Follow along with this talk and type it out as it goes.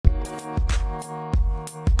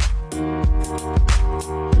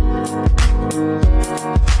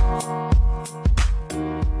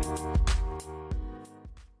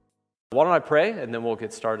don't I pray, and then we'll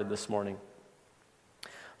get started this morning.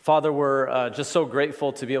 Father, we're just so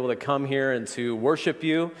grateful to be able to come here and to worship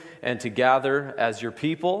you and to gather as your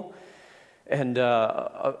people. And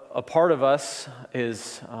a part of us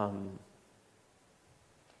is a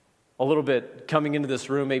little bit coming into this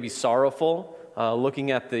room maybe sorrowful,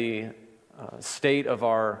 looking at the state of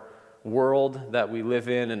our world that we live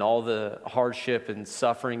in and all the hardship and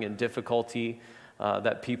suffering and difficulty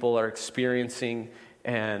that people are experiencing.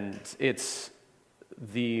 And it's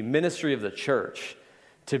the ministry of the church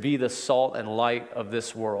to be the salt and light of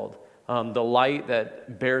this world, the light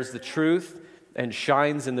that bears the truth and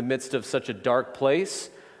shines in the midst of such a dark place,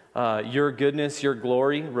 your goodness, your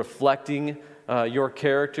glory, reflecting your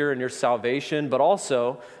character and your salvation, but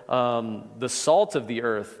also the salt of the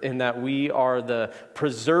earth, in that we are the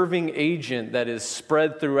preserving agent that is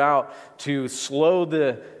spread throughout to slow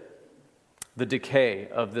the decay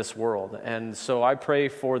of this world. And so I pray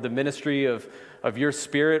for the ministry of your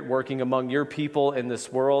Spirit working among your people in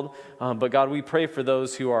this world. But God, we pray for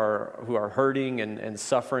those who are hurting and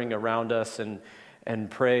suffering around us,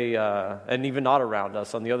 and pray, and even not around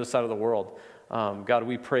us, on the other side of the world. God,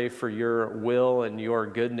 we pray for your will and your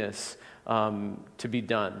goodness to be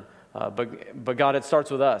done. But God, it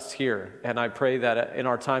starts with us here. And I pray that in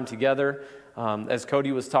our time together, as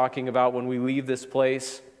Cody was talking about, when we leave this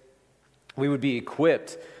place, we would be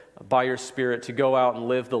equipped by your Spirit to go out and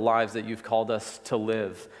live the lives that you've called us to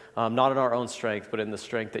live, not in our own strength, but in the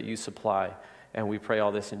strength that you supply. And we pray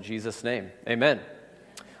all this in Jesus' name. Amen.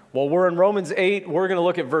 Well, we're in Romans 8. We're going to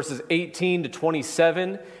look at verses 18 to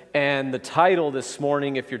 27. And the title this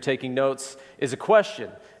morning, if you're taking notes, is a question.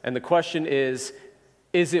 And the question is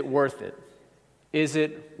it worth it? Is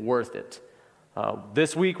it worth it?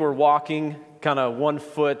 This week we're walking kind of one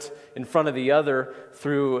foot in front of the other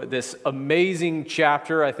through this amazing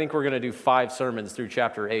chapter. I think we're going to do 5 sermons through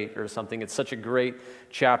chapter 8 or something. It's such a great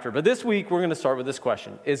chapter. But this week we're going to start with this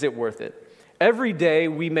question. Is it worth it? Every day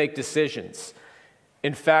we make decisions.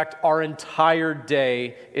 In fact, our entire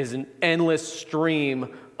day is an endless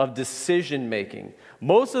stream of decision making.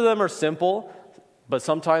 Most of them are simple, but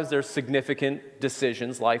sometimes there's significant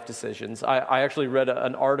decisions, life decisions. I actually read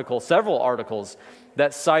several articles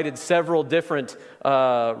that cited several different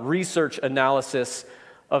research analysis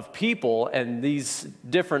of people, and these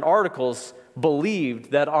different articles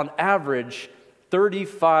believed that on average,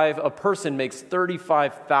 a person makes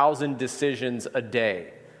 35,000 decisions a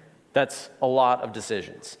day. That's a lot of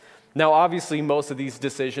decisions. Now, obviously, most of these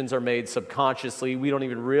decisions are made subconsciously. We don't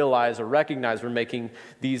even realize or recognize we're making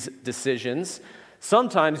these decisions.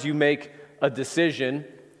 Sometimes you make a decision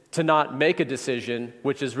to not make a decision,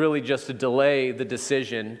 which is really just to delay the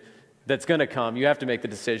decision that's going to come. You have to make the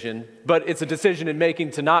decision, but it's a decision in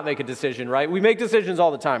making to not make a decision, right? We make decisions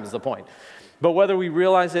all the time is the point. But whether we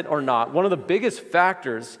realize it or not, one of the biggest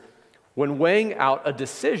factors when weighing out a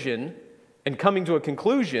decision and coming to a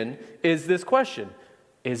conclusion is this question: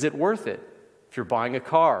 is it worth it? If you're buying a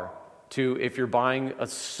car, to if you're buying a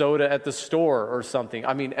soda at the store or something.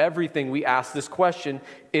 I mean, everything we ask this question,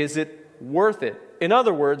 is it worth it? In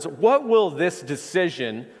other words, what will this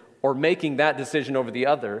decision, or making that decision over the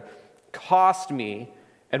other, cost me?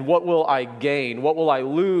 And what will I gain? What will I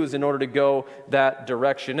lose in order to go that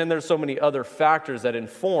direction? And there's so many other factors that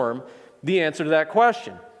inform the answer to that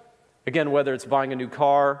question. Again, whether it's buying a new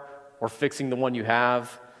car or fixing the one you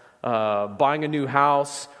have, buying a new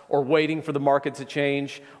house, or waiting for the market to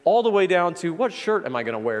change, all the way down to what shirt am I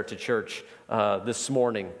going to wear to church this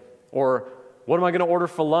morning? Or what am I going to order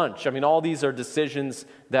for lunch? I mean, all these are decisions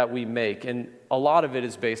that we make, and a lot of it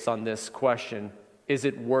is based on this question: is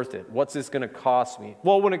it worth it? What's this going to cost me?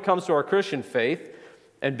 Well, when it comes to our Christian faith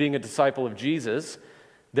and being a disciple of Jesus,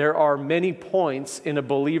 there are many points in a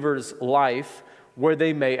believer's life where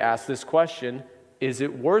they may ask this question: is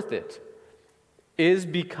it worth it? Is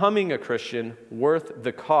becoming a Christian worth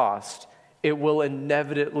the cost it will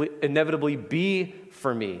inevitably be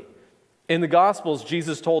for me? In the Gospels,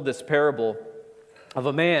 Jesus told this parable of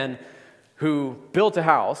a man who built a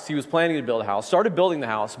house. He was planning to build a house, started building the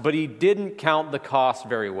house, but he didn't count the cost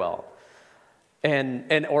very well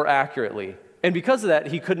or accurately. And because of that,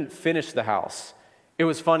 he couldn't finish the house. It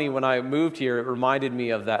was funny, when I moved here, it reminded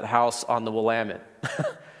me of that house on the Willamette.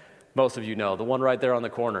 Most of you know, the one right there on the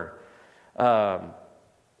corner.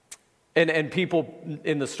 And people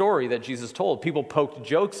in the story that Jesus told, people poked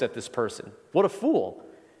jokes at this person. What a fool.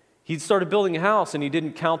 He started building a house and he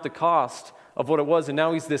didn't count the cost of what it was, and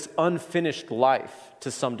now he's this unfinished life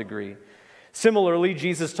to some degree. Similarly,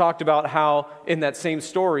 Jesus talked about how, in that same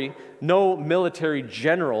story, no military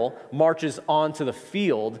general marches onto the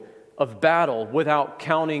field of battle without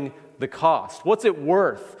counting the cost. What's it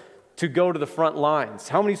worth to go to the front lines?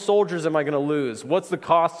 How many soldiers am I going to lose? What's the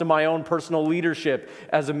cost to my own personal leadership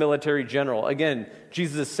as a military general? Again,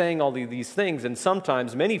 Jesus is saying all of these things, and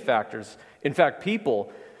sometimes many factors. In fact,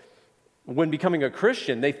 people, when becoming a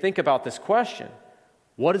Christian, they think about this question: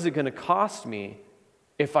 what is it going to cost me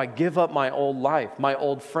if I give up my old life, my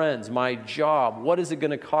old friends, my job? What is it going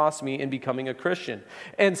to cost me in becoming a Christian?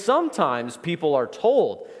 And sometimes people are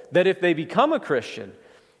told that if they become a Christian,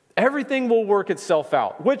 everything will work itself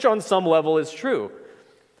out, which on some level is true.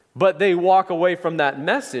 But they walk away from that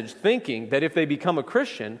message thinking that if they become a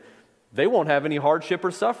Christian, they won't have any hardship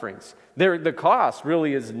or sufferings. The cost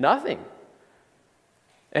really is nothing.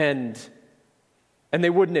 And they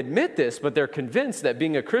wouldn't admit this, but they're convinced that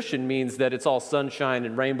being a Christian means that it's all sunshine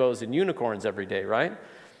and rainbows and unicorns every day, right?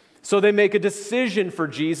 So they make a decision for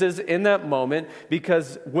Jesus in that moment,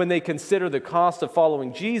 because when they consider the cost of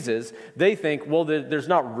following Jesus, they think, well, there's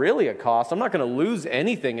not really a cost. I'm not going to lose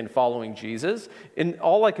anything in following Jesus, and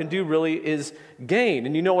all I can do really is gain.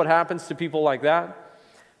 And you know what happens to people like that?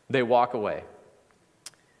 They walk away.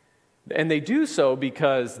 And they do so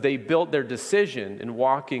because they built their decision in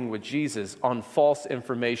walking with Jesus on false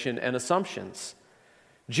information and assumptions.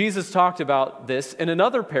 Jesus talked about this in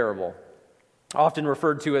another parable, often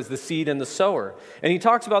referred to as the seed and the sower. And he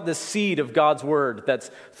talks about this seed of God's word that's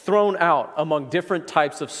thrown out among different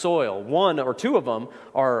types of soil. One or two of them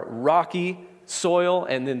are rocky soil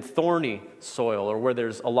and then thorny soil, or where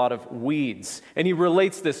there's a lot of weeds. And he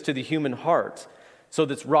relates this to the human heart. So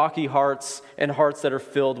that's rocky hearts and hearts that are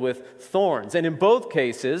filled with thorns. And in both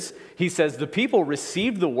cases, he says the people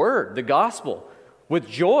received the word, the gospel, with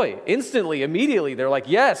joy, instantly, immediately. They're like,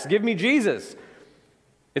 yes, give me Jesus.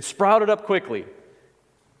 It sprouted up quickly,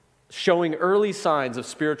 showing early signs of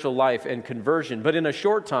spiritual life and conversion. But in a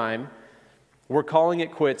short time, we're calling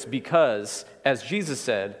it quits because, as Jesus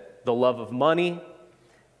said, the love of money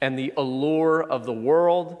and the allure of the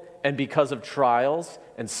world, and because of trials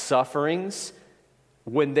and sufferings,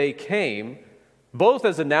 when they came, both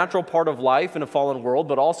as a natural part of life in a fallen world,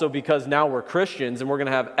 but also because now we're Christians and we're going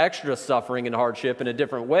to have extra suffering and hardship in a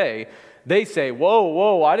different way, they say,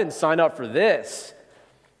 whoa, I didn't sign up for this.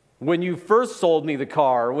 When you first sold me the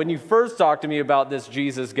car, when you first talked to me about this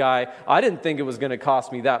Jesus guy, I didn't think it was going to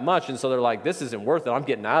cost me that much. And so they're like, this isn't worth it. I'm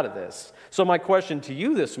getting out of this. So my question to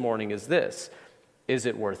you this morning is this: is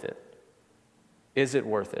it worth it? Is it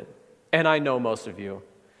worth it? And I know most of you.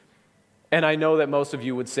 And I know that most of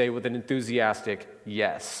you would say with an enthusiastic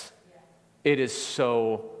yes. It is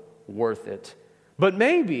so worth it. But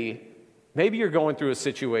maybe you're going through a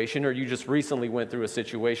situation, or you just recently went through a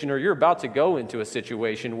situation, or you're about to go into a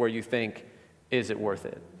situation where you think, is it worth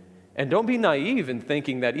it? And don't be naive in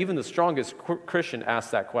thinking that even the strongest Christian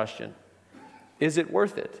asks that question. Is it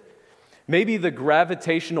worth it? Maybe the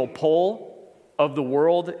gravitational pull of the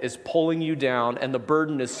world is pulling you down, and the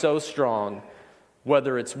burden is so strong,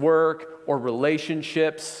 whether it's work or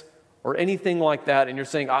relationships or anything like that, and you're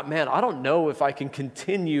saying, man, I don't know if I can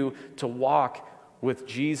continue to walk with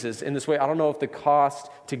Jesus in this way. I don't know if the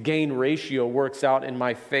cost to gain ratio works out in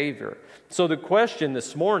my favor. So the question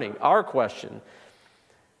this morning, our question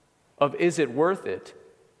of is it worth it,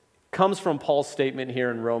 comes from Paul's statement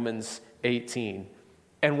here in Romans 18.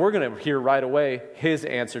 And we're going to hear right away his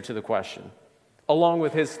answer to the question, along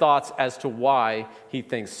with his thoughts as to why he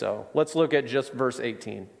thinks so. Let's look at just verse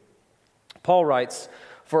 18. Paul writes,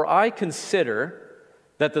 "For I consider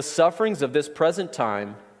that the sufferings of this present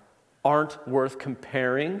time aren't worth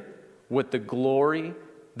comparing with the glory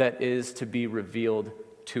that is to be revealed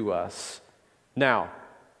to us." Now,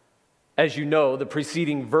 as you know, the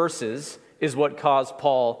preceding verses is what caused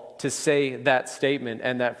Paul to say that statement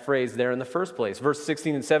and that phrase there in the first place. Verse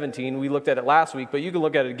 16 and 17, we looked at it last week, but you can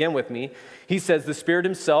look at it again with me. He says, "The Spirit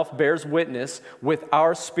himself bears witness with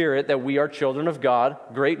our spirit that we are children of God."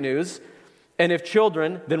 Great news. "And if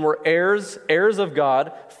children, then we're heirs, heirs of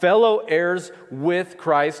God, fellow heirs with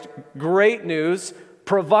Christ." Great news,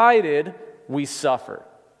 provided we suffer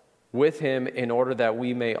with him in order that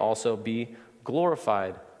we may also be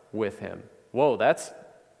glorified with him. Whoa, that's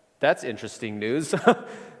interesting news.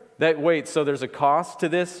 So there's a cost to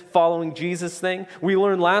this following Jesus thing? We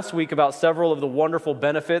learned last week about several of the wonderful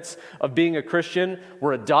benefits of being a Christian.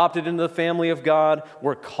 We're adopted into the family of God.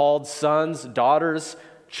 We're called sons, daughters,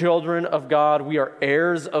 children of God. We are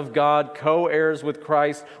heirs of God, co-heirs with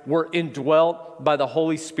Christ. We're indwelt by the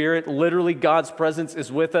Holy Spirit. Literally, God's presence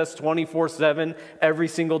is with us 24/7 every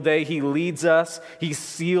single day. He leads us. He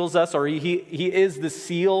seals us, or he is the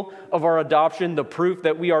seal of our adoption, the proof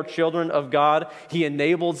that we are children of God. He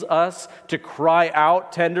enables us to cry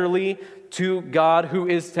out tenderly to God, who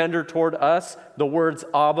is tender toward us. The words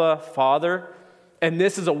Abba, Father. And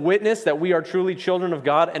this is a witness that we are truly children of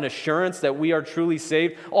God, an assurance that we are truly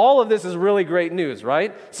saved. All of this is really great news,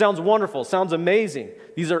 right? Sounds wonderful, sounds amazing.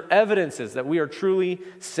 These are evidences that we are truly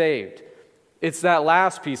saved. It's that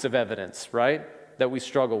last piece of evidence, right, that we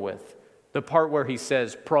struggle with. The part where he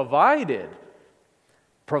says, provided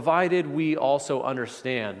we also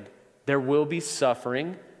understand there will be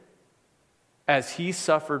suffering. As he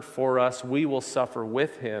suffered for us, we will suffer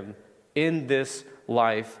with him in this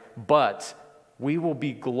life, but we will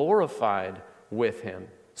be glorified with him.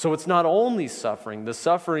 So it's not only suffering. The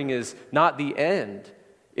suffering is not the end.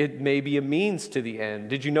 It may be a means to the end.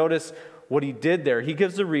 Did you notice what he did there? He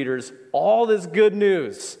gives the readers all this good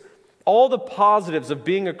news, all the positives of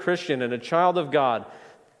being a Christian and a child of God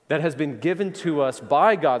that has been given to us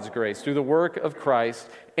by God's grace through the work of Christ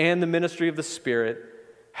and the ministry of the Spirit.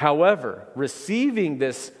 However, receiving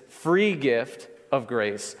this free gift of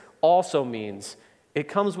grace also means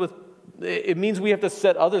it means we have to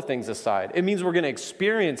set other things aside. It means we're going to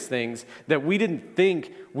experience things that we didn't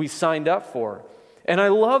think we signed up for. And I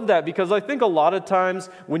love that because I think a lot of times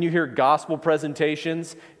when you hear gospel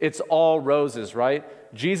presentations, it's all roses, right?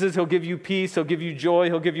 Jesus, he'll give you peace, he'll give you joy,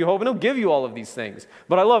 he'll give you hope, and he'll give you all of these things.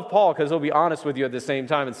 But I love Paul because he'll be honest with you at the same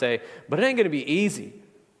time and say, but it ain't going to be easy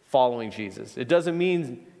following Jesus. It doesn't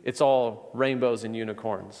mean it's all rainbows and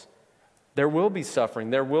unicorns. There will be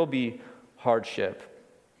suffering, there will be hardship.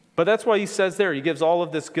 But that's why he says there, he gives all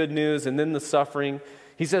of this good news and then the suffering.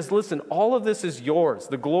 He says, listen, all of this is yours.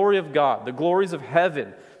 The glory of God, the glories of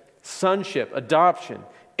heaven, sonship, adoption,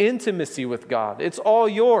 intimacy with God. It's all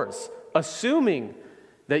yours, assuming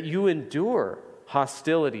that you endure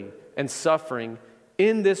hostility and suffering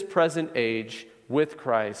in this present age with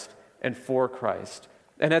Christ and for Christ.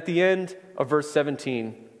 And at the end of verse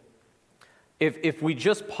 17, if we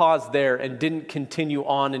just paused there and didn't continue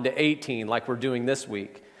on into 18 like we're doing this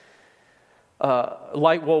week,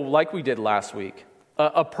 like we did last week,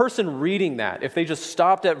 a person reading that, if they just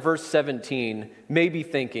stopped at verse 17, may be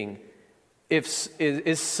thinking,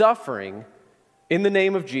 is suffering in the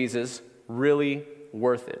name of Jesus really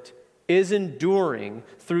worth it? Is enduring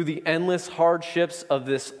through the endless hardships of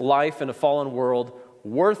this life in a fallen world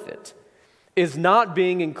worth it? Is not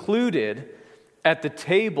being included at the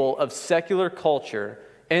table of secular culture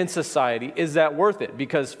and society, is that worth it?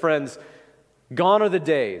 Because, friends, gone are the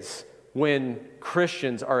days when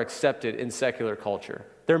Christians are accepted in secular culture.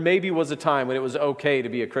 There maybe was a time when it was okay to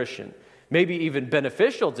be a Christian, maybe even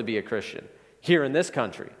beneficial to be a Christian here in this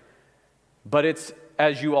country. But it's,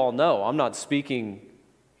 as you all know, I'm not speaking,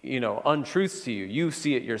 untruths to you. You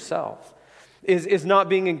see it yourself. Is not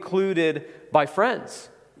being included by friends,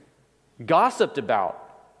 gossiped about,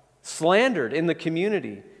 slandered in the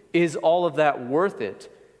community. Is all of that worth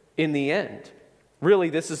it in the end? Really,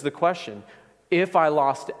 this is the question. If I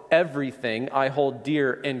lost everything I hold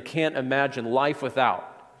dear and can't imagine life without,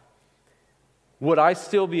 would I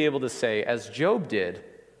still be able to say, as Job did,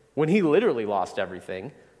 when he literally lost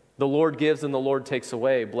everything, the Lord gives and the Lord takes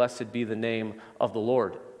away, blessed be the name of the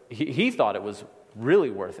Lord? He thought it was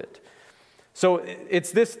really worth it. So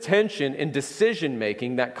it's this tension in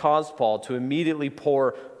decision-making that caused Paul to immediately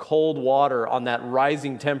pour cold water on that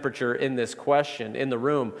rising temperature in this question in the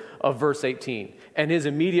room of verse 18. And his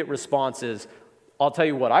immediate response is, I'll tell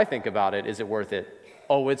you what I think about it. Is it worth it?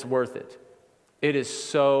 Oh, it's worth it. It is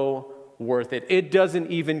so worth it. It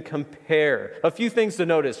doesn't even compare. A few things to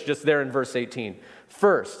notice just there in verse 18.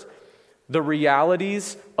 First, the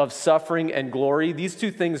realities of suffering and glory, these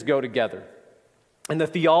two things go together. In the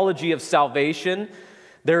theology of salvation,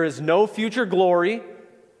 there is no future glory,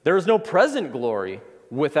 there is no present glory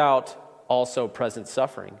without also present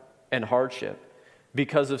suffering and hardship.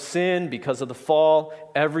 Because of sin, because of the fall,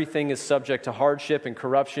 everything is subject to hardship and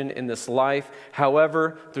corruption in this life.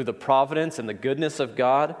 However, through the providence and the goodness of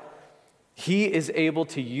God, He is able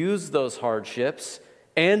to use those hardships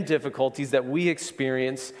and difficulties that we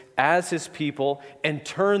experience as His people and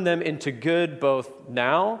turn them into good both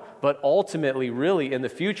now, but ultimately really in the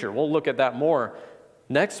future. We'll look at that more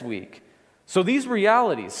next week. So these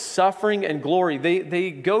realities, suffering and glory,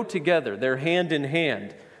 they go together. They're hand in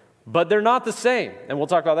hand. But they're not the same, and we'll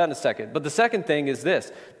talk about that in a second. But the second thing is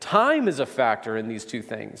this. Time is a factor in these two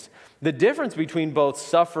things. The difference between both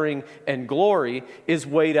suffering and glory is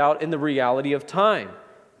weighed out in the reality of time.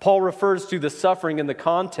 Paul refers to the suffering in the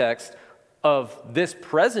context of this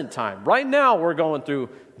present time. Right now, we're going through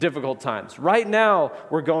difficult times. Right now,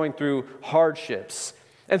 we're going through hardships.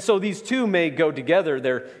 And so these two may go together.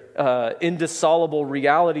 They're indissoluble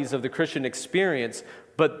realities of the Christian experience,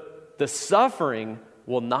 but the suffering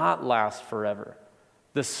will not last forever.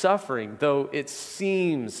 The suffering, though it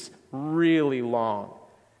seems really long,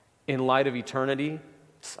 in light of eternity,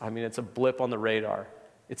 it's a blip on the radar.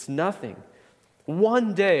 It's nothing.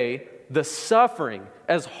 One day, the suffering,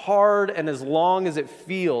 as hard and as long as it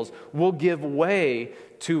feels, will give way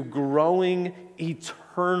to growing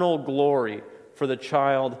eternal glory for the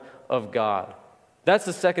child of God. That's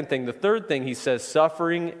the second thing. The third thing, he says,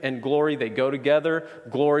 suffering and glory, they go together.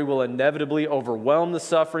 Glory will inevitably overwhelm the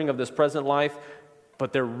suffering of this present life,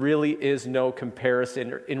 but there really is no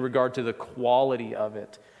comparison in regard to the quality of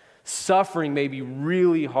it. Suffering may be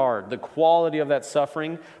really hard, the quality of that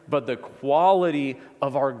suffering, but the quality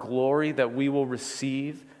of our glory that we will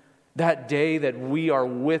receive, that day that we are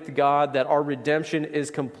with God, that our redemption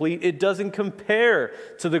is complete, it doesn't compare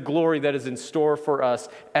to the glory that is in store for us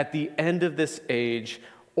at the end of this age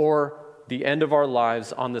or the end of our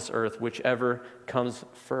lives on this earth, whichever comes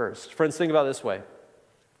first. Friends, think about it this way.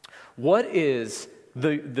 What is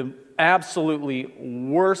the absolutely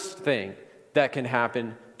worst thing that can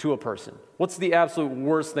happen to a person? What's the absolute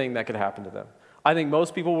worst thing that could happen to them? I think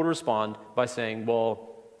most people would respond by saying,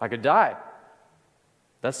 well, I could die.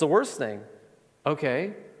 That's the worst thing.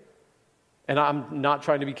 Okay. And I'm not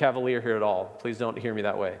trying to be cavalier here at all. Please don't hear me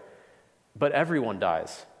that way. But everyone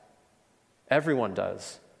dies. Everyone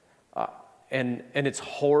does. And it's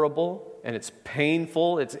horrible and it's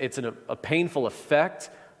painful. It's a painful effect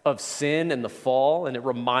of sin and the fall, and it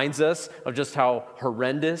reminds us of just how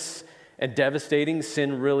horrendous and devastating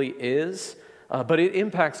sin really is. But it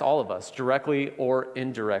impacts all of us, directly or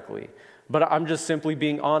indirectly. But I'm just simply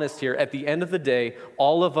being honest here. At the end of the day,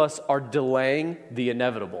 all of us are delaying the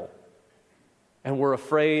inevitable. And we're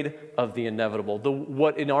afraid of the inevitable,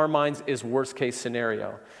 what in our minds is worst case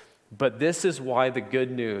scenario. But this is why the good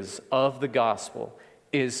news of the gospel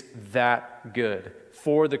is that good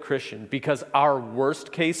for the Christian. Because our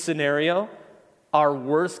worst case scenario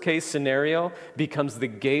becomes the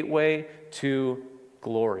gateway to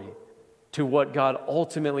glory, to what God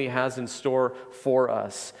ultimately has in store for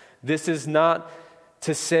us. This is not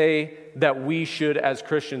to say that we should, as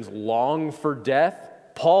Christians, long for death.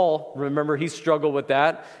 Paul, remember, he struggled with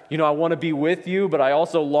that. I want to be with you, but I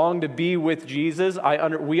also long to be with Jesus.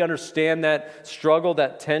 We understand that struggle,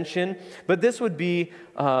 that tension. But this would be,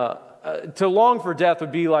 to long for death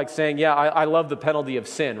would be like saying, I love the penalty of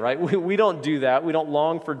sin, right? We don't do that. We don't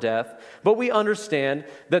long for death. But we understand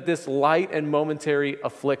that this light and momentary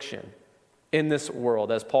affliction in this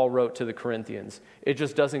world, as Paul wrote to the Corinthians, it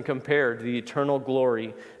just doesn't compare to the eternal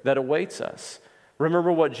glory that awaits us.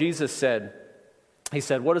 Remember what Jesus said. He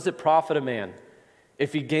said, what does it profit a man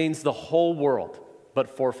if he gains the whole world but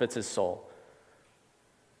forfeits his soul?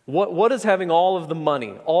 What does having all of the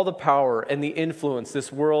money, all the power, and the influence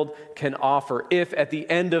this world can offer if at the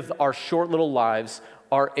end of our short little lives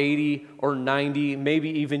are 80 or 90, maybe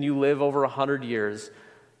even you live over 100 years,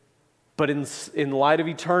 but in light of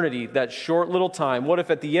eternity, that short little time, what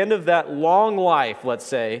if at the end of that long life, let's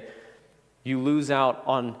say, you lose out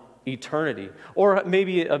on eternity? Or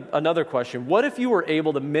maybe another question, what if you were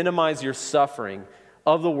able to minimize your suffering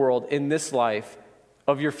of the world in this life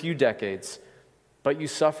of your few decades, but you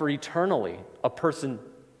suffer eternally? A person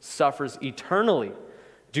suffers eternally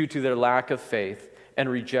due to their lack of faith and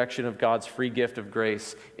rejection of God's free gift of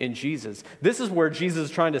grace in Jesus. This is where Jesus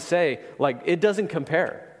is trying to say, it doesn't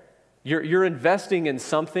compare. You're investing in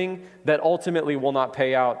something that ultimately will not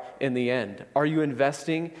pay out in the end. Are you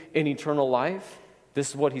investing in eternal life? This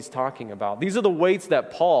is what he's talking about. These are the weights that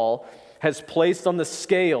Paul has placed on the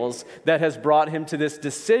scales that has brought him to this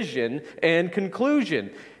decision and conclusion.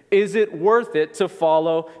 Is it worth it to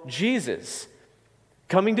follow Jesus?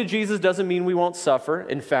 Coming to Jesus doesn't mean we won't suffer.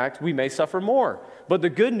 In fact, we may suffer more. But the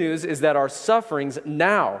good news is that our sufferings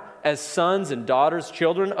now, as sons and daughters,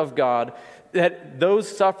 children of God, that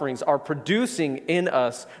those sufferings are producing in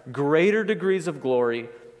us greater degrees of glory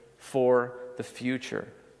for the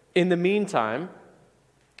future. In the meantime,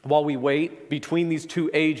 while we wait between these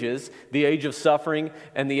two ages, the age of suffering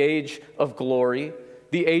and the age of glory,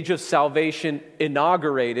 the age of salvation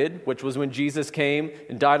inaugurated, which was when Jesus came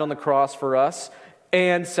and died on the cross for us,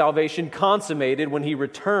 and salvation consummated when he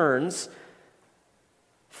returns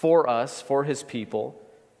for us, for his people,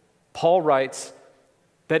 Paul writes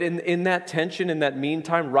that in that tension, in that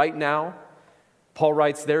meantime, right now, Paul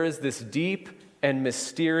writes, there is this deep and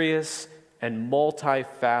mysterious and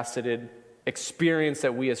multifaceted experience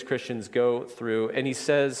that we as Christians go through. And he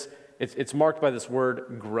says, it's marked by this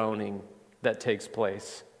word groaning that takes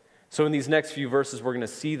place. So in these next few verses, we're going to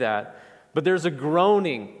see that. But there's a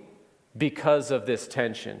groaning because of this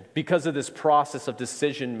tension, because of this process of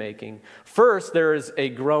decision making. First, there is a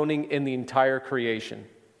groaning in the entire creation.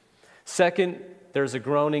 Second, there's a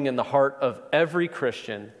groaning in the heart of every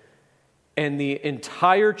Christian. and the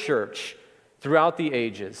entire church throughout the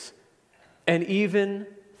ages, and even,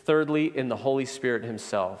 thirdly, in the Holy Spirit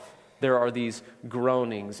himself. There are these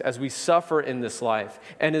groanings as we suffer in this life.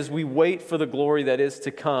 And as we wait for the glory that is to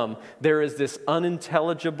come, there is this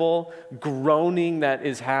unintelligible groaning that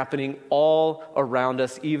is happening all around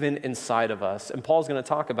us, even inside of us. And Paul's going to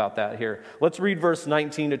talk about that here. Let's read verse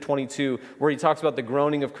 19 to 22, where he talks about the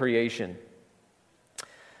groaning of creation.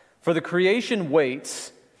 For the creation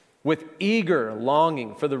waits with eager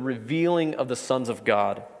longing for the revealing of the sons of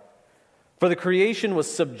God. For the creation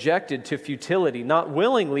was subjected to futility, not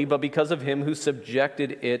willingly, but because of him who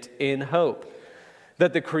subjected it in hope,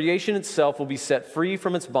 that the creation itself will be set free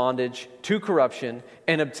from its bondage to corruption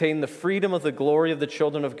and obtain the freedom of the glory of the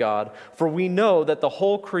children of God. For we know that the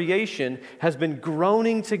whole creation has been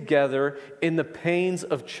groaning together in the pains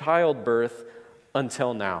of childbirth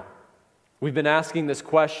until now. We've been asking this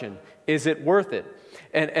question, is it worth it?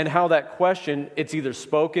 And how that question, it's either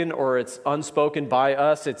spoken or it's unspoken by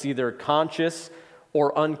us. It's either conscious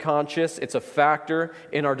or unconscious. It's a factor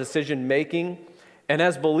in our decision making. And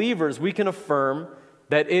as believers, we can affirm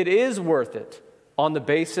that it is worth it on the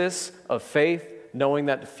basis of faith, knowing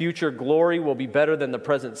that the future glory will be better than the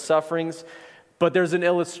present sufferings. But there's an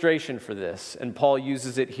illustration for this, and Paul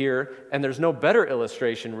uses it here. And there's no better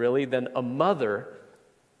illustration, really, than a mother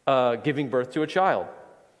giving birth to a child.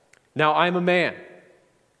 Now, I'm a man.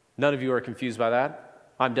 None of you are confused by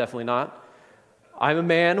that. I'm definitely not. I'm a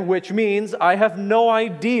man, which means I have no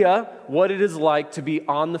idea what it is like to be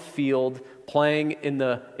on the field playing in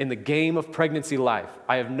the game of pregnancy life.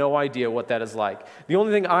 I have no idea what that is like. The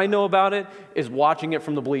only thing I know about it is watching it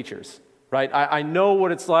from the bleachers, right? I know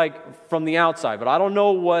what it's like from the outside, but I don't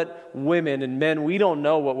know what women and men, we don't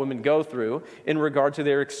know what women go through in regard to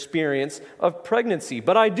their experience of pregnancy.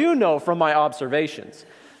 But I do know from my observations,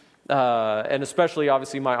 and especially,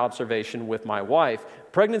 obviously, my observation with my wife,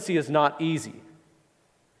 pregnancy is not easy.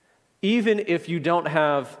 Even if you don't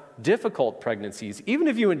have difficult pregnancies, even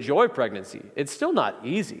if you enjoy pregnancy, it's still not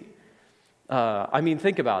easy.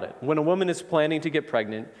 Think about it. When a woman is planning to get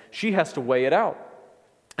pregnant, she has to weigh it out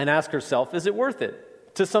and ask herself, is it worth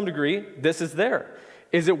it? To some degree, this is there.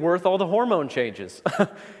 Is it worth all the hormone changes?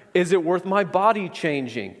 Is it worth my body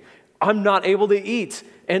changing? I'm not able to eat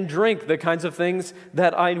and drink the kinds of things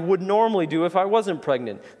that I would normally do if I wasn't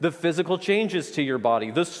pregnant. The physical changes to your body,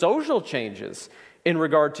 the social changes in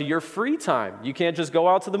regard to your free time. You can't just go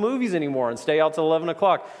out to the movies anymore and stay out till 11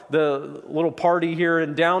 o'clock. The little party here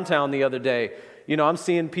in downtown the other day, I'm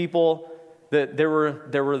seeing people that there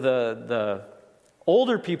were the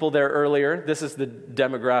older people there earlier. This is the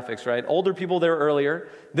demographics, right? Older people there earlier.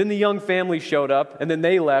 Then the young family showed up, and then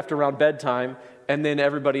they left around bedtime. And then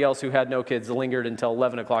everybody else who had no kids lingered until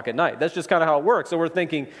 11 o'clock at night. That's just kind of how it works. So we're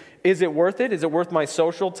thinking, is it worth it? Is it worth my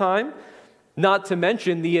social time? Not to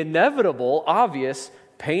mention the inevitable, obvious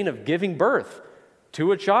pain of giving birth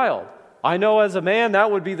to a child. I know as a man,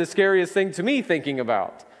 that would be the scariest thing to me thinking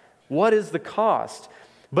about. What is the cost?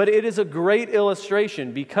 But it is a great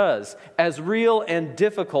illustration because as real and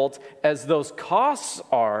difficult as those costs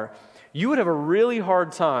are, you would have a really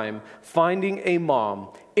hard time finding a mom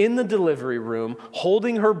in the delivery room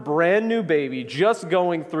holding her brand new baby, just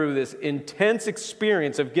going through this intense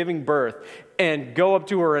experience of giving birth, and go up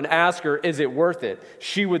to her and ask her, is it worth it?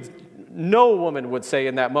 No woman would say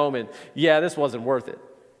in that moment, yeah, this wasn't worth it.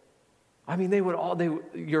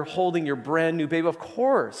 You're holding your brand new baby. Of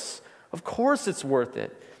course it's worth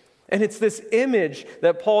it. And it's this image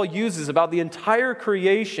that Paul uses about the entire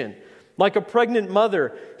creation. Like a pregnant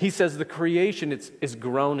mother, he says the creation is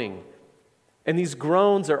groaning. And these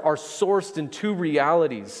groans are sourced in two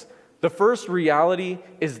realities. The first reality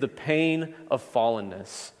is the pain of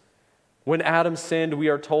fallenness. When Adam sinned, we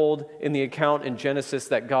are told in the account in Genesis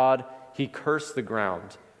that God, he cursed the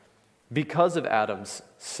ground because of Adam's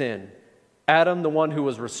sin. Adam, the one who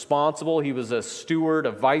was responsible, he was a steward,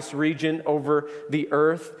 a vice-regent over the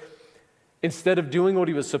earth. Instead of doing what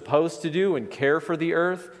he was supposed to do and care for the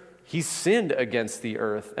earth, he sinned against the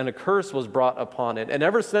earth, and a curse was brought upon it. And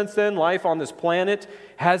ever since then, life on this planet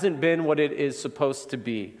hasn't been what it is supposed to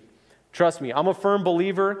be. Trust me, I'm a firm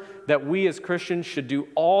believer that we as Christians should do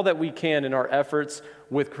all that we can in our efforts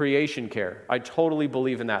with creation care. I totally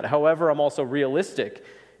believe in that. However, I'm also realistic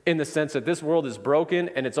in the sense that this world is broken,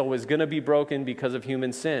 and it's always going to be broken because of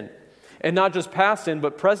human sin. And not just past sin,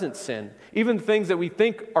 but present sin. Even things that we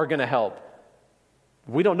think are going to help,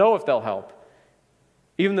 we don't know if they'll help.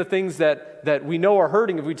 Even the things that we know are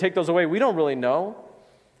hurting, if we take those away, we don't really know.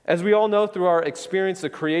 As we all know through our experience, the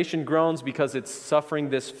creation groans because it's suffering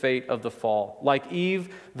this fate of the fall. Like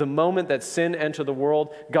Eve, the moment that sin entered the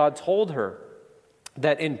world, God told her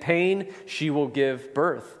that in pain she will give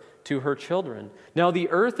birth to her children. Now the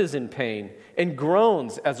earth is in pain and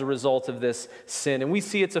groans as a result of this sin. And we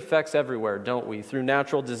see its effects everywhere, don't we? Through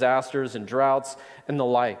natural disasters and droughts and the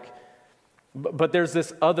like. But there's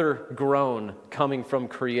this other groan coming from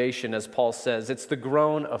creation, as Paul says. It's the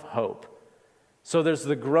groan of hope. So there's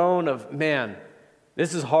the groan of, man,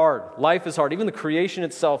 this is hard. Life is hard. Even the creation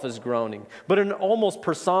itself is groaning. But in an almost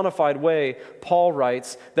personified way, Paul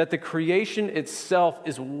writes that the creation itself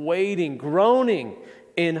is waiting, groaning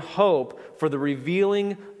in hope for the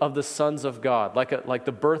revealing of the sons of God, like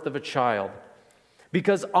the birth of a child.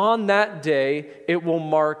 Because on that day, it will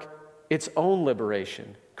mark its own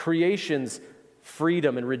liberation, creation's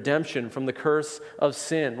freedom and redemption from the curse of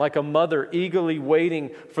sin, like a mother eagerly waiting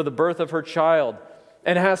for the birth of her child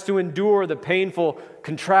and has to endure the painful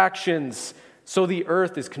contractions. So the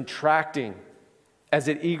earth is contracting as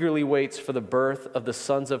it eagerly waits for the birth of the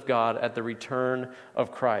sons of God at the return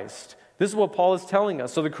of Christ. This is what Paul is telling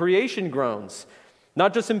us. So the creation groans,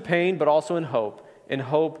 not just in pain, but also in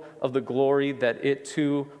hope of the glory that it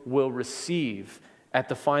too will receive at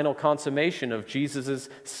the final consummation of Jesus'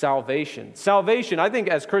 salvation. Salvation, I think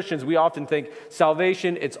as Christians, we often think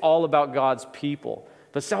salvation, it's all about God's people.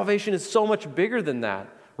 But salvation is so much bigger than that.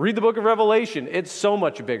 Read the book of Revelation. It's so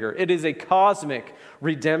much bigger. It is a cosmic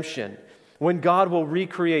redemption when God will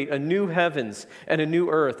recreate a new heavens and a new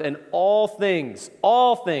earth, and all things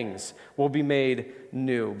will be made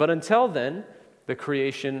new. But until then, the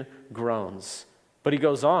creation groans. But he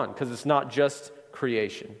goes on, because it's not just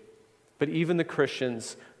creation, but even the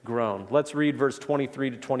Christians groan. Let's read verse 23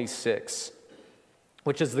 to 26,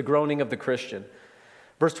 which is the groaning of the Christian.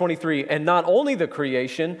 Verse 23, and not only the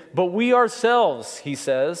creation, but we ourselves, he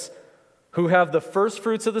says, who have the first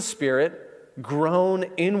fruits of the Spirit, groan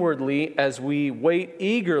inwardly as we wait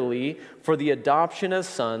eagerly for the adoption as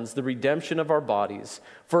sons, the redemption of our bodies.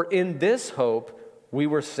 For in this hope we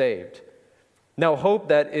were saved. Now hope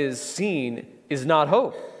that is seen is not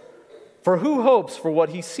hope. For who hopes for what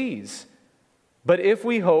he sees? But if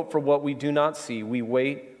we hope for what we do not see, we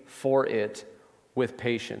wait for it with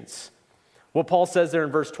patience. What Paul says there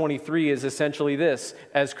in verse 23 is essentially this: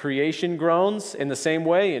 as creation groans in the same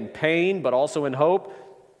way, in pain, but also in hope,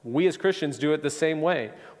 we as Christians do it the same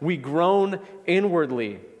way. We groan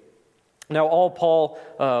inwardly. Now,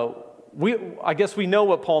 I guess we know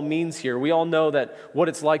what Paul means here. We all know that what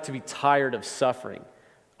it's like to be tired of suffering,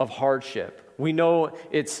 of hardship. We don't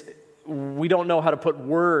know how to put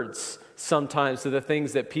words sometimes to the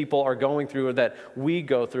things that people are going through or that we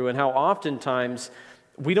go through, and how oftentimes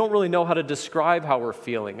we don't really know how to describe how we're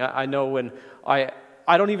feeling. I know when I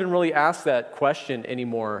don't even really ask that question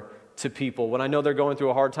anymore to people. When I know they're going through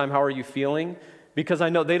a hard time, how are you feeling? Because I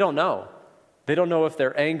know they don't know. They don't know if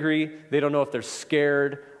they're angry. They don't know if they're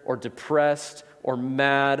scared or depressed or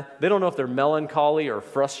mad. They don't know if they're melancholy or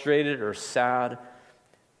frustrated or sad.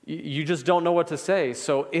 You just don't know what to say.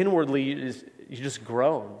 So inwardly, you just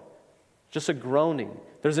groan. Just a groaning.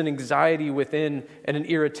 There's an anxiety within and an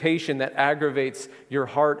irritation that aggravates your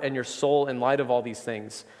heart and your soul in light of all these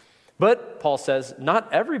things. But Paul says,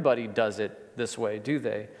 not everybody does it this way, do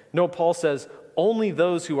they? No, Paul says, only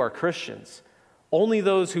those who are Christians, only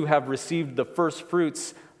those who have received the first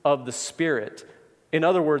fruits of the Spirit. In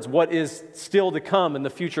other words, what is still to come in the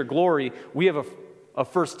future glory, we have a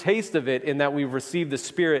first taste of it in that we've received the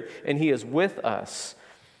Spirit and He is with us.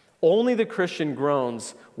 Only the Christian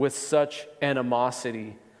groans with such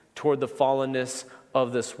animosity toward the fallenness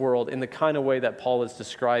of this world in the kind of way that Paul is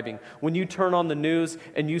describing. When you turn on the news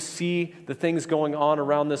and you see the things going on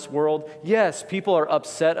around this world, yes, people are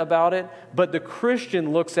upset about it, but the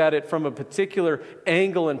Christian looks at it from a particular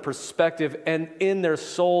angle and perspective, and in their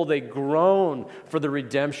soul they groan for the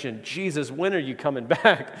redemption. Jesus, when are you coming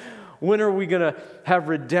back? When are we going to have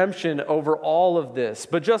redemption over all of this?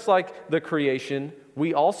 But just like the creation,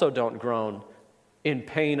 we also don't groan in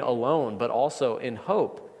pain alone, but also in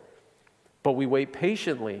hope. But we wait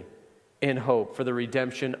patiently in hope for the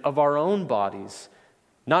redemption of our own bodies,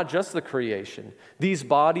 not just the creation. These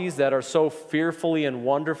bodies that are so fearfully and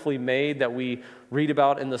wonderfully made that we read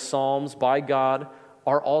about in the Psalms by God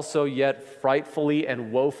are also yet frightfully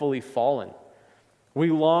and woefully fallen. We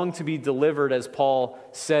long to be delivered, as Paul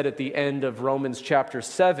said at the end of Romans chapter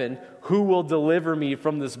 7, who will deliver me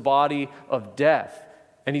from this body of death?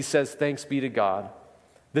 And he says, thanks be to God.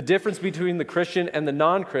 The difference between the Christian and the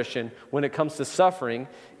non-Christian when it comes to suffering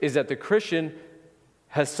is that the Christian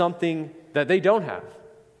has something that they don't have.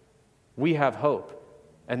 We have hope,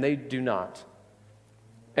 and they do not.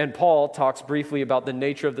 And Paul talks briefly about the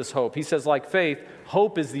nature of this hope. He says, like faith,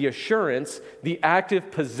 hope is the assurance, the active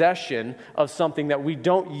possession of something that we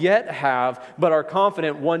don't yet have, but are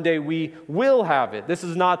confident one day we will have it. This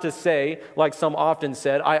is not to say, like some often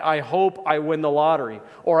said, I hope I win the lottery,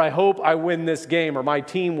 or I hope I win this game, or my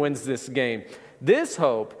team wins this game. This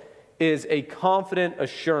hope is a confident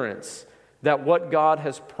assurance that what God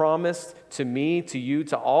has promised to me, to you,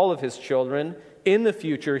 to all of his children, in the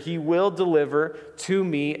future, he will deliver to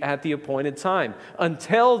me at the appointed time.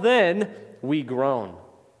 Until then, we groan.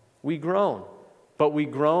 We groan. But we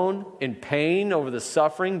groan in pain over the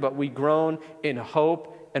suffering, but we groan in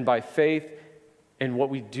hope and by faith in what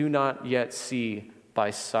we do not yet see by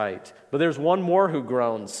sight. But there's one more who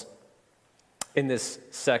groans in this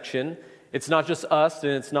section. It's not just us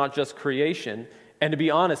and it's not just creation. And to be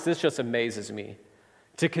honest, this just amazes me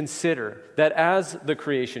to consider that as the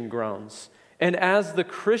creation groans, and as the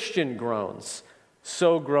Christian groans,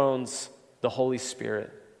 so groans the Holy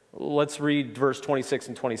Spirit. Let's read verse 26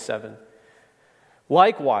 and 27.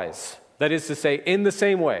 Likewise, that is to say, in the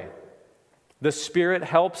same way, the Spirit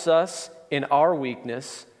helps us in our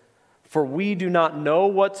weakness, for we do not know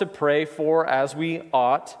what to pray for as we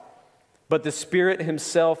ought, but the Spirit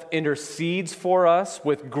himself intercedes for us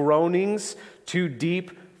with groanings too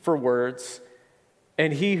deep for words,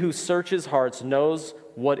 and he who searches hearts knows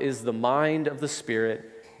what is the mind of the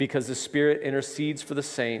Spirit, because the Spirit intercedes for the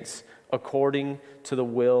saints according to the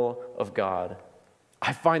will of God.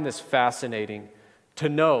 I find this fascinating to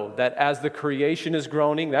know that as the creation is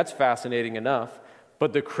groaning, that's fascinating enough,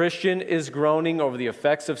 but the Christian is groaning over the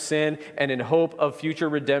effects of sin and in hope of future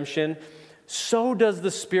redemption, so does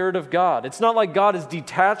the Spirit of God. It's not like God is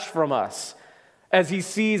detached from us as he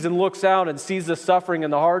sees and looks out and sees the suffering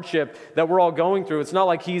and the hardship that we're all going through. It's not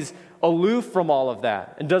like he's aloof from all of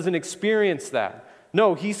that and doesn't experience that.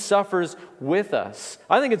 No, he suffers with us.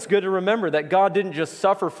 I think it's good to remember that God didn't just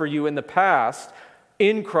suffer for you in the past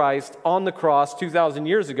in Christ on the cross 2,000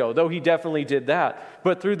 years ago, though he definitely did that.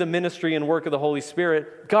 But through the ministry and work of the Holy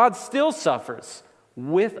Spirit, God still suffers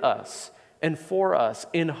with us and for us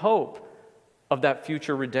in hope of that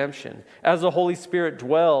future redemption. As the Holy Spirit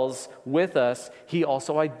dwells with us, he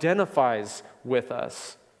also identifies with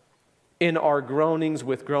us in our groanings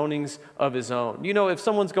with groanings of his own. You know, if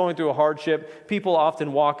someone's going through a hardship, people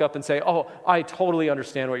often walk up and say, "Oh, I totally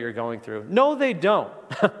understand what you're going through." No, they don't.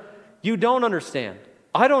 You don't understand.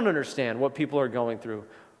 I don't understand what people are going through.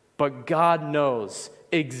 But God knows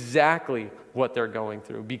exactly what they're going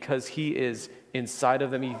through because he is inside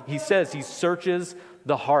of them. He says he searches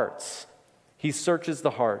the hearts. He searches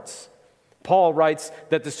the hearts. Paul writes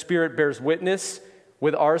that the Spirit bears witness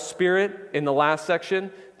with our spirit in the last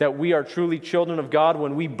section that we are truly children of God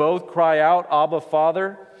when we both cry out, "Abba,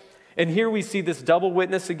 Father." And here we see this double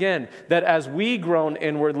witness again, that as we groan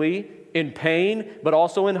inwardly in pain, but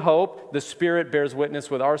also in hope, the Spirit bears witness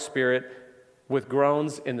with our spirit with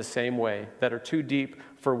groans in the same way that are too deep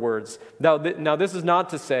for words. Now, this is not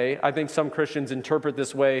to say, I think some Christians interpret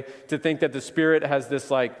this way to think that the Spirit has this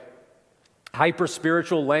like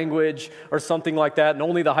hyper-spiritual language or something like that, and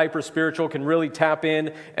only the hyper-spiritual can really tap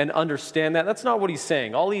in and understand that. That's not what he's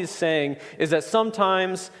saying. All he's saying is that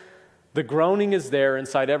sometimes the groaning is there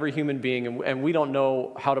inside every human being, and we don't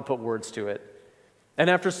know how to put words to it. And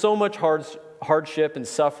after so much hardship and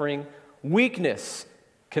suffering, weakness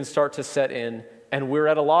can start to set in, and we're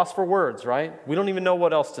at a loss for words, right? We don't even know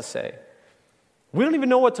what else to say. We don't even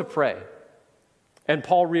know what to pray. And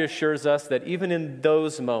Paul reassures us that even in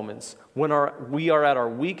those moments when we are at our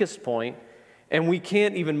weakest point and we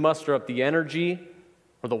can't even muster up the energy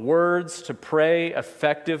or the words to pray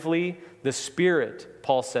effectively, the Spirit,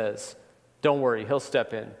 Paul says, don't worry, he'll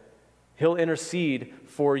step in. He'll intercede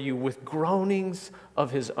for you with groanings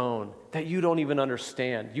of his own that you don't even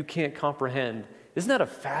understand, you can't comprehend. Isn't that a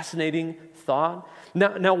fascinating thought?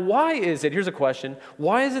 Now, why is it, here's a question,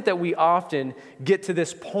 why is it that we often get to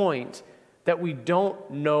this point that we don't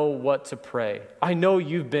know what to pray? I know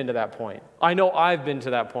you've been to that point. I know I've been to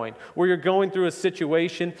that point where you're going through a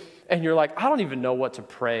situation and you're like, I don't even know what to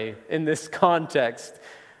pray in this context.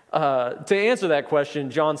 To answer that question,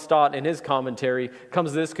 John Stott in his commentary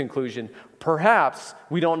comes to this conclusion. Perhaps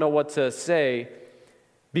we don't know what to say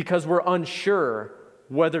because we're unsure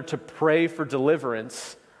whether to pray for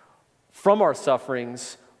deliverance from our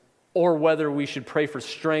sufferings or whether we should pray for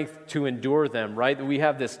strength to endure them, right? We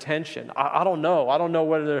have this tension. I don't know. I don't know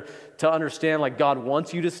whether to understand like God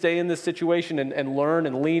wants you to stay in this situation and learn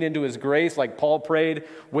and lean into his grace like Paul prayed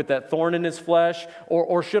with that thorn in his flesh,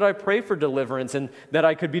 or should I pray for deliverance and that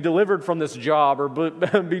I could be delivered from this job or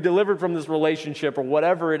be delivered from this relationship or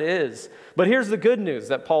whatever it is. But here's the good news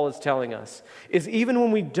that Paul is telling us, is even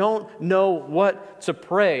when we don't know what to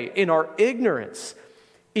pray in our ignorance,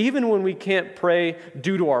 even when we can't pray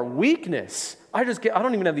due to our weakness, I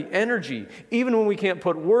don't even have the energy. Even when we can't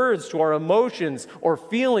put words to our emotions or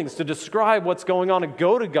feelings to describe what's going on and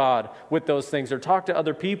go to God with those things or talk to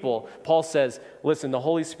other people, Paul says, listen, the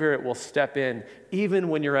Holy Spirit will step in even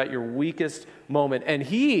when you're at your weakest moment. And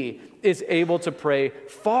he is able to pray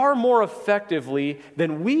far more effectively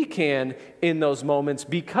than we can in those moments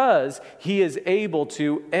because he is able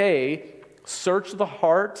to, A, search the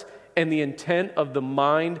heart and the intent of the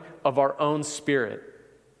mind of our own spirit.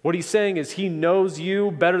 What he's saying is he knows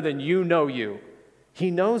you better than you know you. He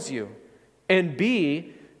knows you. And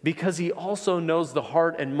B, because he also knows the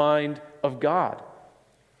heart and mind of God.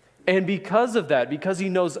 And because of that, because he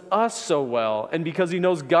knows us so well, and because he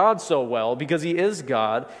knows God so well, because he is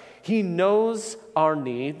God, he knows our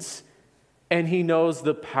needs, and he knows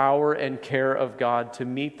the power and care of God to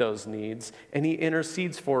meet those needs, and he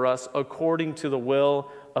intercedes for us according to the will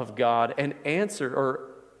of God and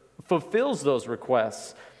fulfills those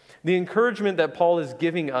requests. The encouragement that Paul is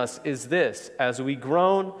giving us is this: as we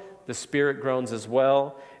groan, the Spirit groans as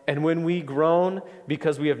well. And when we groan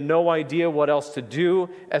because we have no idea what else to do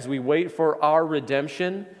as we wait for our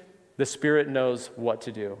redemption, the Spirit knows what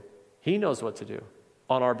to do. He knows what to do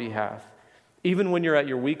on our behalf. Even when you're at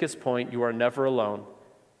your weakest point, you are never alone.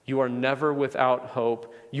 You are never without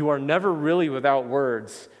hope. You are never really without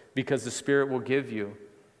words, because the Spirit will give you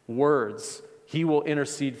words. He will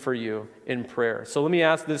intercede for you in prayer. So let me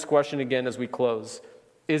ask this question again as we close.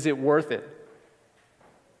 Is it worth it?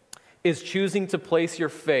 Is choosing to place your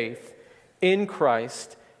faith in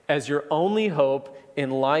Christ as your only hope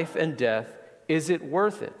in life and death, is it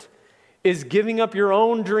worth it? Is giving up your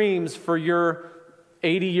own dreams for your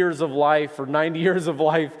 80 years of life or 90 years of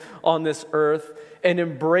life on this earth and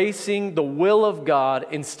embracing the will of God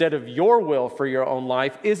instead of your will for your own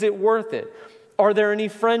life, is it worth it? Are there any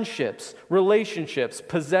friendships, relationships,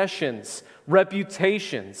 possessions,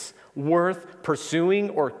 reputations worth pursuing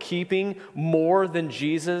or keeping more than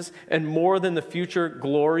Jesus and more than the future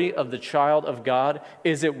glory of the child of God?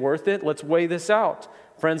 Is it worth it? Let's weigh this out.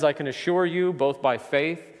 Friends, I can assure you, both by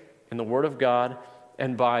faith in the Word of God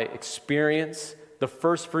and by experience, the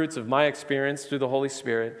first fruits of my experience through the Holy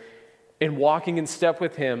Spirit, in walking in step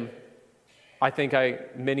with Him, I think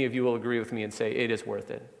many of you will agree with me and say, it is worth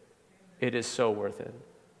it. It is so worth it.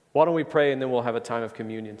 Why don't we pray and then we'll have a time of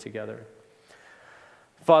communion together.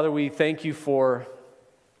 Father, we thank you for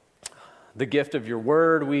the gift of your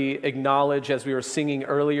word. We acknowledge, as we were singing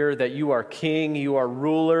earlier, that you are king, you are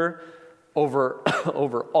ruler over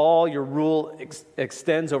all. Your rule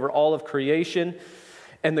extends over all of creation.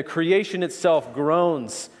 And the creation itself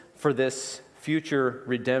groans for this future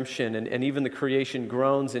redemption. And even the creation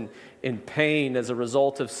groans in pain as a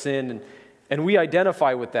result of sin. And we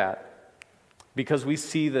identify with that, because we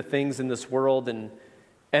see the things in this world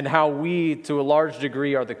and how we, to a large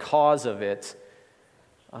degree, are the cause of it.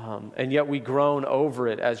 And yet we groan over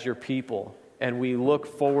it as your people. And we look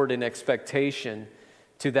forward in expectation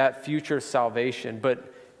to that future salvation.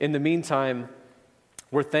 But in the meantime,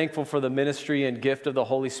 we're thankful for the ministry and gift of the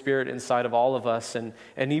Holy Spirit inside of all of us. And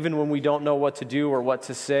even when we don't know what to do or what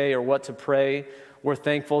to say or what to pray, we're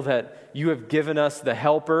thankful that you have given us the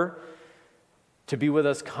helper to be with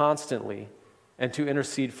us constantly and to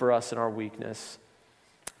intercede for us in our weakness.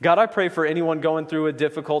 God, I pray for anyone going through a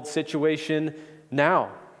difficult situation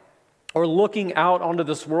now or looking out onto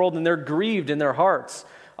this world and they're grieved in their hearts.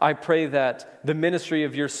 I pray that the ministry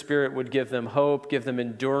of your Spirit would give them hope, give them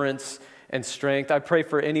endurance and strength. I pray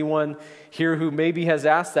for anyone here who maybe has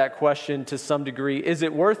asked that question to some degree. Is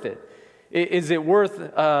it worth it? Is it worth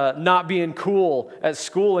not being cool at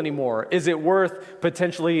school anymore? Is it worth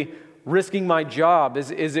potentially risking my job?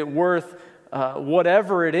 Is it worth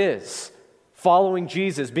whatever it is, following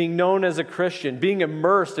Jesus, being known as a Christian, being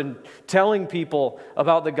immersed and telling people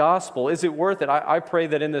about the gospel? Is it worth it? I pray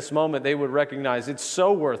that in this moment they would recognize it's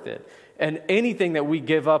so worth it. And anything that we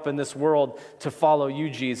give up in this world to follow you,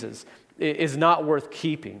 Jesus, is not worth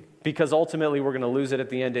keeping, because ultimately we're going to lose it at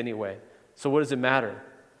the end anyway. So what does it matter?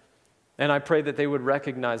 And I pray that they would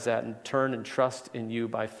recognize that and turn and trust in you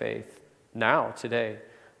by faith. Now, today,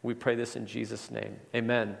 we pray this in Jesus' name.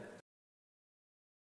 Amen.